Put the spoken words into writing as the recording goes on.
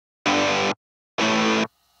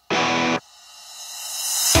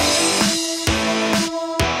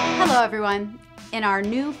Hello everyone. In our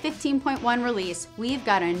new 15.1 release, we've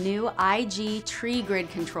got a new IG TreeGrid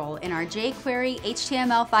control in our jQuery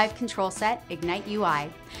HTML5 control set, Ignite UI.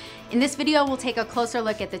 In this video, we'll take a closer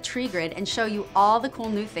look at the TreeGrid and show you all the cool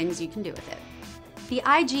new things you can do with it. The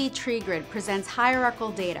IG TreeGrid presents hierarchical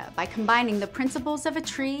data by combining the principles of a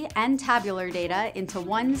tree and tabular data into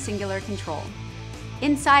one singular control.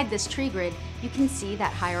 Inside this tree grid, you can see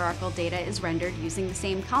that hierarchical data is rendered using the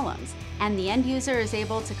same columns, and the end user is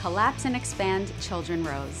able to collapse and expand children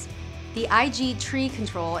rows. The IG tree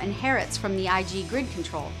control inherits from the IG grid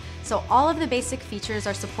control, so all of the basic features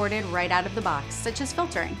are supported right out of the box, such as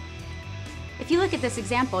filtering. If you look at this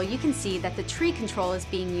example, you can see that the tree control is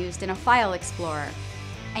being used in a file explorer,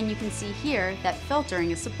 and you can see here that filtering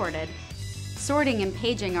is supported. Sorting and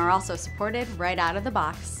paging are also supported right out of the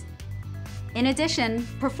box. In addition,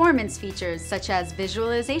 performance features such as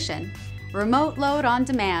visualization, remote load on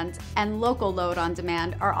demand, and local load on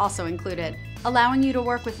demand are also included, allowing you to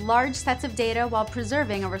work with large sets of data while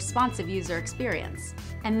preserving a responsive user experience.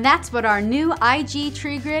 And that's what our new IG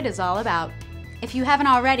TreeGrid is all about. If you haven't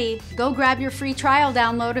already, go grab your free trial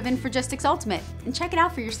download of Infragistics Ultimate and check it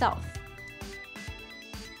out for yourself.